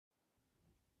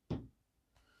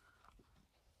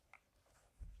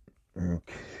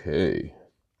Okay.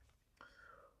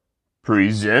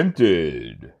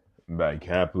 Presented by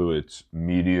Kaplowitz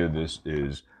Media. This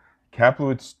is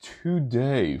Kaplowitz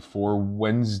Today for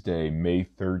Wednesday, May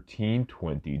 13,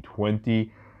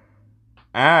 2020,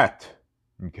 at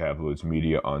Kaplowitz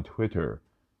Media on Twitter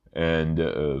and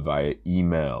via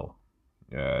email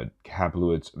at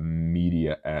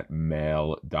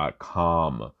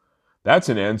kaplowitzmedia@mail.com. That's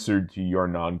an answer to your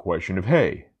non-question of,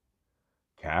 hey,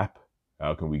 Cap,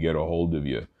 how can we get a hold of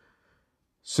you?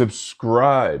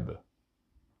 Subscribe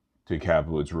to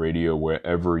Kaplowitz Radio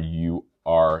wherever you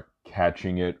are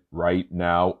catching it right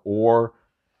now, or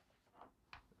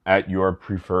at your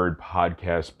preferred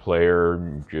podcast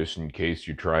player, just in case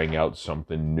you're trying out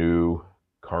something new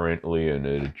currently and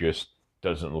it just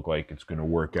doesn't look like it's going to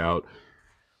work out.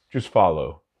 Just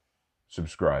follow,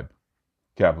 subscribe,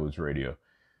 Kaplowitz Radio.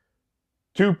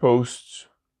 2 posts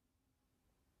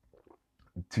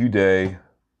today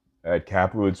at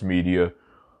Kaplowitz Media,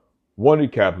 1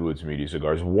 at Kaplowitz Media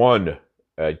Cigars, 1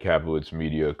 at Kaplowitz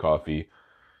Media Coffee.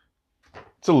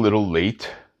 It's a little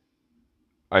late.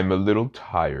 I'm a little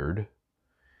tired.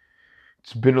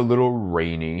 It's been a little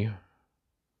rainy.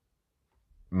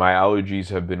 My allergies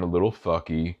have been a little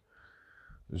fucky.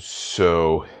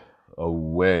 So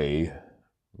away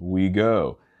we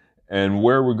go. And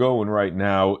where we're going right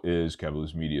now is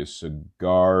Kaplowitz Media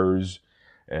Cigars.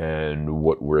 And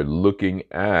what we're looking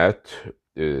at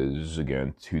is,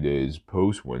 again, today's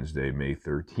post, Wednesday, May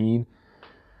 13,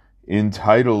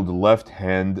 entitled Left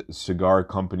Hand Cigar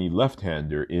Company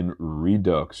Left-Hander in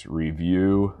Redux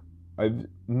Review. I've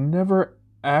never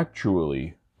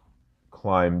actually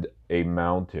climbed a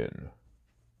mountain.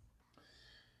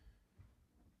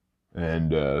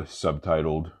 And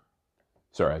subtitled,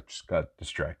 sorry, I just got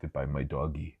distracted by my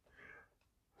doggy.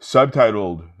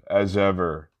 Subtitled, as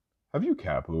ever, have you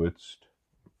Kaplowitzed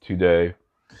today?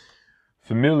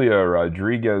 Familia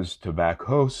Rodriguez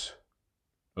Tobaccos,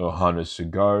 Ohana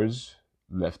Cigars,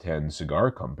 Left Hand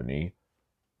Cigar Company,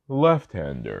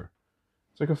 Left-Hander.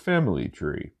 It's like a family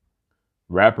tree.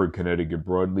 Wrapper, Connecticut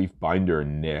Broadleaf, Binder,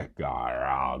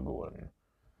 Nicaraguan.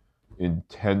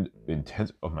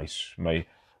 Intense. Oh,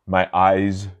 my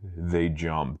eyes, they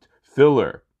jumped.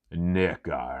 Filler,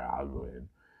 Nicaraguan.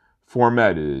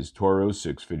 Format is Toro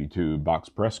 652, box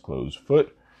press close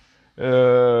foot.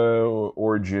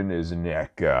 Origin is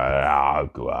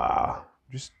Nicaragua.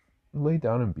 Just lay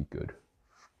down and be good.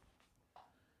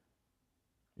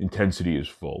 Intensity is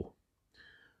full.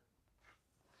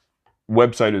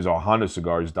 Website is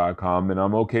ohanacigars.com, and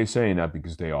I'm okay saying that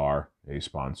because they are a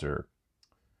sponsor.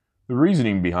 The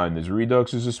reasoning behind this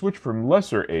redux is a switch from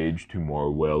lesser aged to more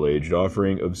well-aged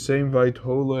offering of same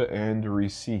Vitola and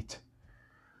receipt.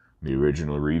 The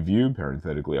original review,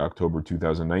 parenthetically October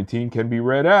 2019, can be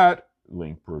read at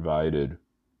link provided.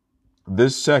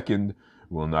 This second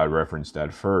will not reference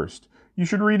that first. You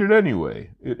should read it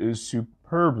anyway. It is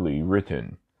superbly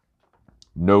written.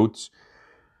 Notes: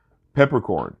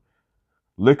 peppercorn,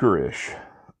 licorice,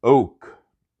 oak,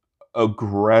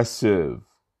 aggressive,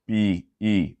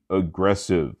 B-E,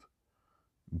 aggressive,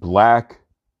 black.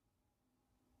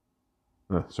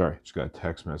 Sorry, just got a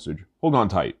text message. Hold on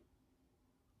tight.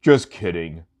 Just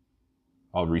kidding.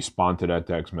 I'll respond to that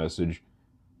text message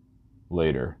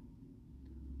later.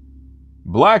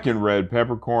 Black and red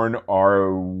peppercorn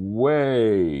are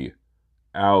way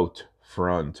out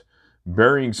front,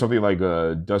 burying something like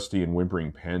a dusty and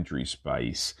whimpering pantry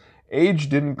spice. Age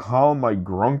didn't calm my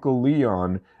grunkle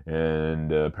Leon,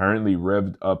 and apparently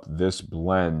revved up this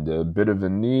blend. A bit of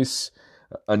anise,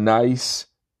 anise,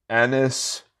 a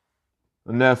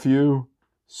nephew,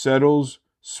 settles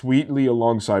sweetly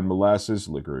alongside molasses,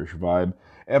 licorice vibe.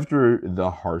 After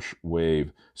the harsh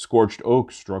wave, scorched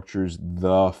oak structures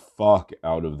the fuck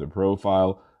out of the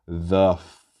profile. The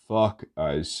fuck,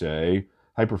 I say.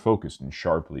 Hyper-focused and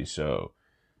sharply so.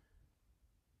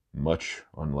 Much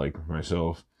unlike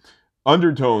myself.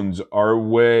 Undertones are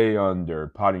way under.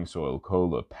 Potting soil,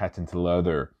 cola, patent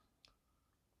leather.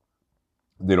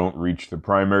 They don't reach the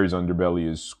primaries. Underbelly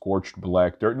is scorched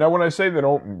black dirt. Now, when I say they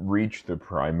don't reach the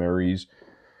primaries,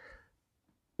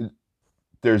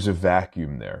 there's a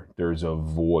vacuum there. There's a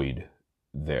void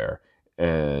there.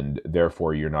 And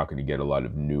therefore, you're not going to get a lot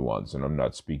of nuance. And I'm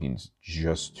not speaking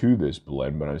just to this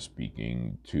blend, but I'm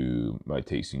speaking to my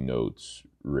tasting notes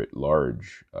writ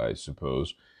large, I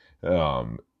suppose.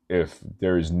 If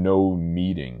there is no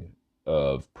meeting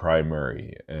of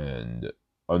primary and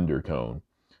undertone,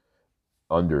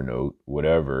 undernote,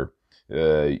 whatever,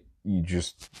 it's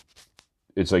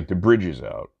like the bridge is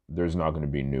out. There's not going to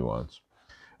be nuance.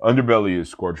 Underbelly is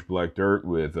scorched black dirt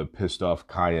with a pissed off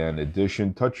cayenne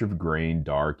addition, touch of grain,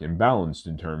 dark and balanced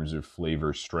in terms of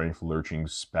flavor strength, lurching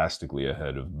spastically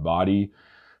ahead of body.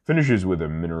 Finishes with a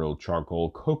mineral charcoal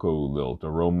cocoa lilt.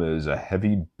 Aroma is a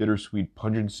heavy, bittersweet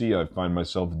pungency I find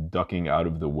myself ducking out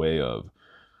of the way of.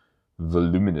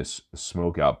 Voluminous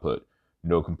smoke output.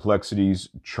 No complexities,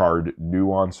 charred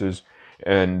nuances,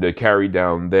 and the carry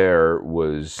down there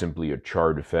was simply a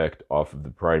charred effect off of the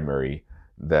primary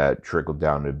that trickled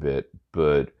down a bit,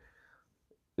 but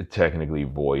technically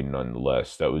void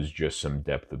nonetheless. That was just some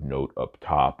depth of note up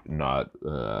top, not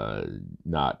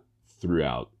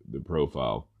throughout the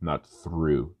profile, not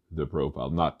through the profile,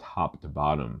 not top to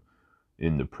bottom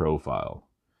in the profile.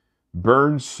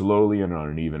 Burns slowly and on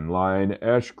an even line.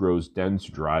 Ash grows dense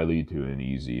dryly to an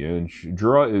easy inch.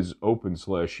 Draw is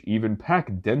open/even.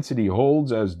 Pack density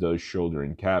holds, as does shoulder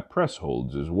and cap. Press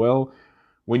holds as well.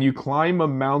 When you climb a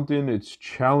mountain, it's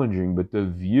challenging, but the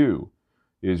view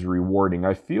is rewarding.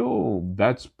 I feel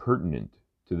that's pertinent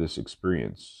to this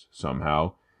experience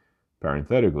somehow.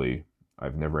 Parenthetically,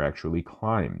 I've never actually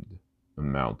climbed a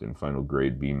mountain. Final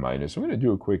grade B-. I'm going to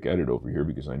do a quick edit over here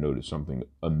because I noticed something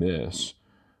amiss.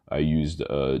 I used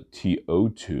a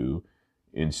TO2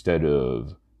 instead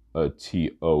of a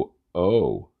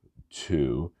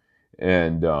TOO2,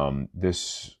 and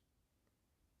this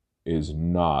is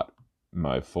not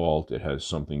my fault. It has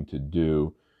something to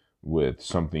do with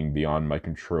something beyond my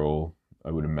control,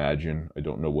 I would imagine. I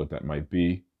don't know what that might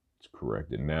be. It's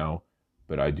corrected now,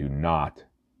 but I do not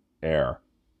err,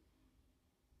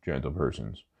 gentle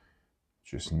persons.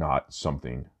 It's just not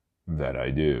something that I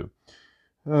do.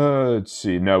 Let's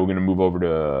see. Now we're going to move over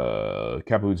to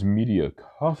Caplowoods Media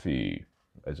Coffee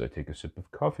as I take a sip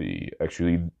of coffee.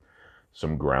 Actually,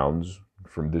 some grounds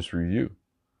from this review.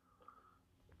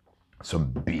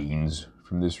 Some beans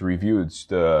from this review. It's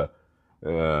this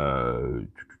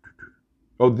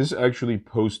actually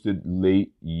posted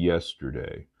late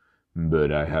yesterday,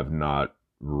 but I have not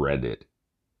read it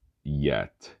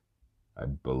yet, I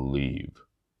believe.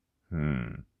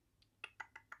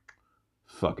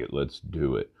 Fuck it, let's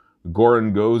do it.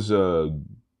 Gorangoza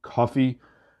Coffee.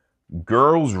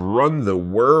 Girls Run the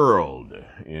World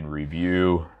in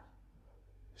review.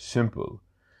 Simple,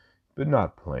 but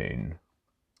not plain.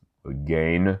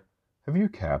 Again, have you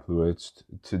Caplowitzed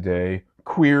today?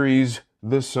 Queries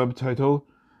the subtitle.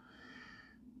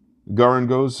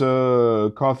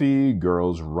 Gorangoza Coffee.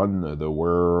 Girls Run the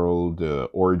World.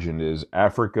 Origin is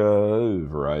Africa.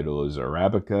 Varietal is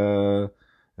Arabica.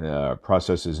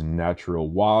 Process is natural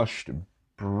washed.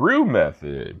 Brew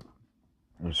method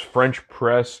is French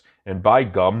press, and by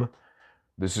gum,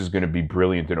 this is going to be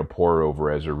brilliant in a pour over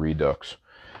as a redux.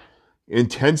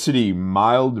 Intensity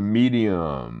mild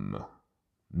medium.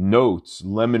 Notes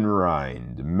lemon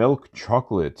rind, milk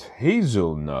chocolate,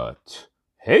 hazelnut.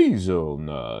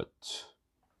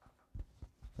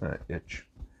 Itch.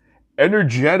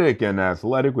 Energetic and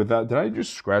athletic without. Did I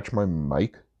just scratch my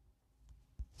mic?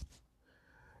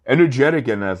 Energetic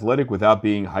and athletic without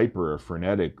being hyper or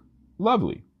frenetic.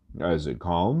 Lovely, as it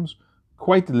calms.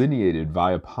 Quite delineated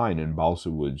via pine and balsa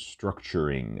wood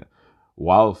structuring.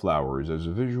 Wildflowers as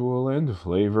a visual and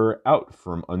flavor out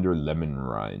from under lemon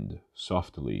rind,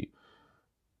 softly.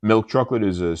 Milk chocolate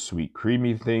is a sweet,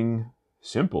 creamy thing.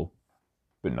 Simple,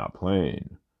 but not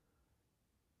plain.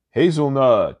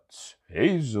 Hazelnuts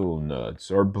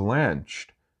are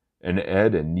blanched and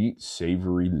add a neat,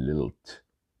 savory lilt.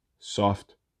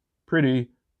 Soft,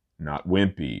 pretty, not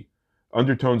wimpy.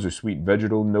 Undertones are sweet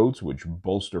vegetal notes which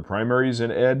bolster primaries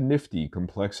and add nifty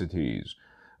complexities.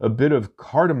 A bit of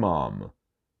cardamom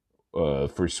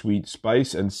for sweet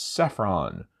spice and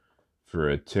saffron for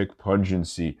a tick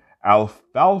pungency.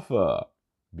 Alfalfa,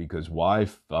 because why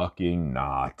fucking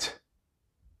not?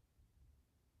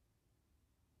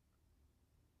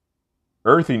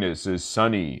 Earthiness is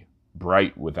sunny,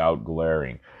 bright without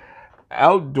glaring.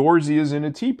 Outdoorsy is in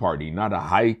a tea party, not a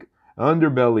hike.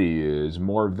 Underbelly is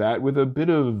more of that with a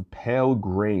bit of pale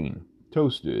grain,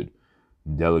 toasted.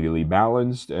 Delicately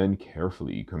balanced and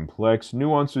carefully complex.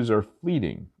 Nuances are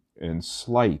fleeting and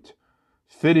slight,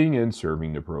 fitting and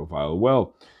serving the profile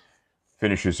well.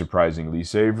 Finish is surprisingly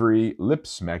savory,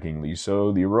 lip-smackingly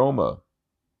so. The aroma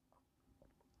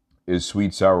is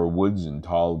sweet sour woods and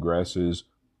tall grasses,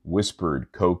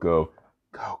 whispered cocoa.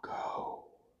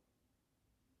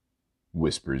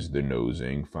 Whispers the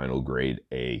nosing. Final grade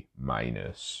A-.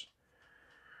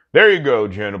 There you go,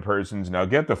 gentle persons. Now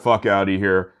get the fuck out of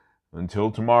here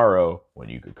until tomorrow when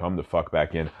you could come the fuck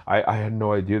back in. I had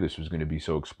no idea this was going to be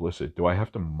so explicit. Do I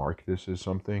have to mark this as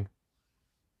something?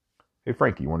 Hey,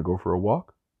 Frankie, you want to go for a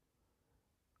walk?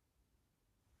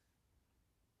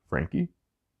 Frankie?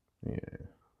 Yeah,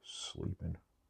 sleeping.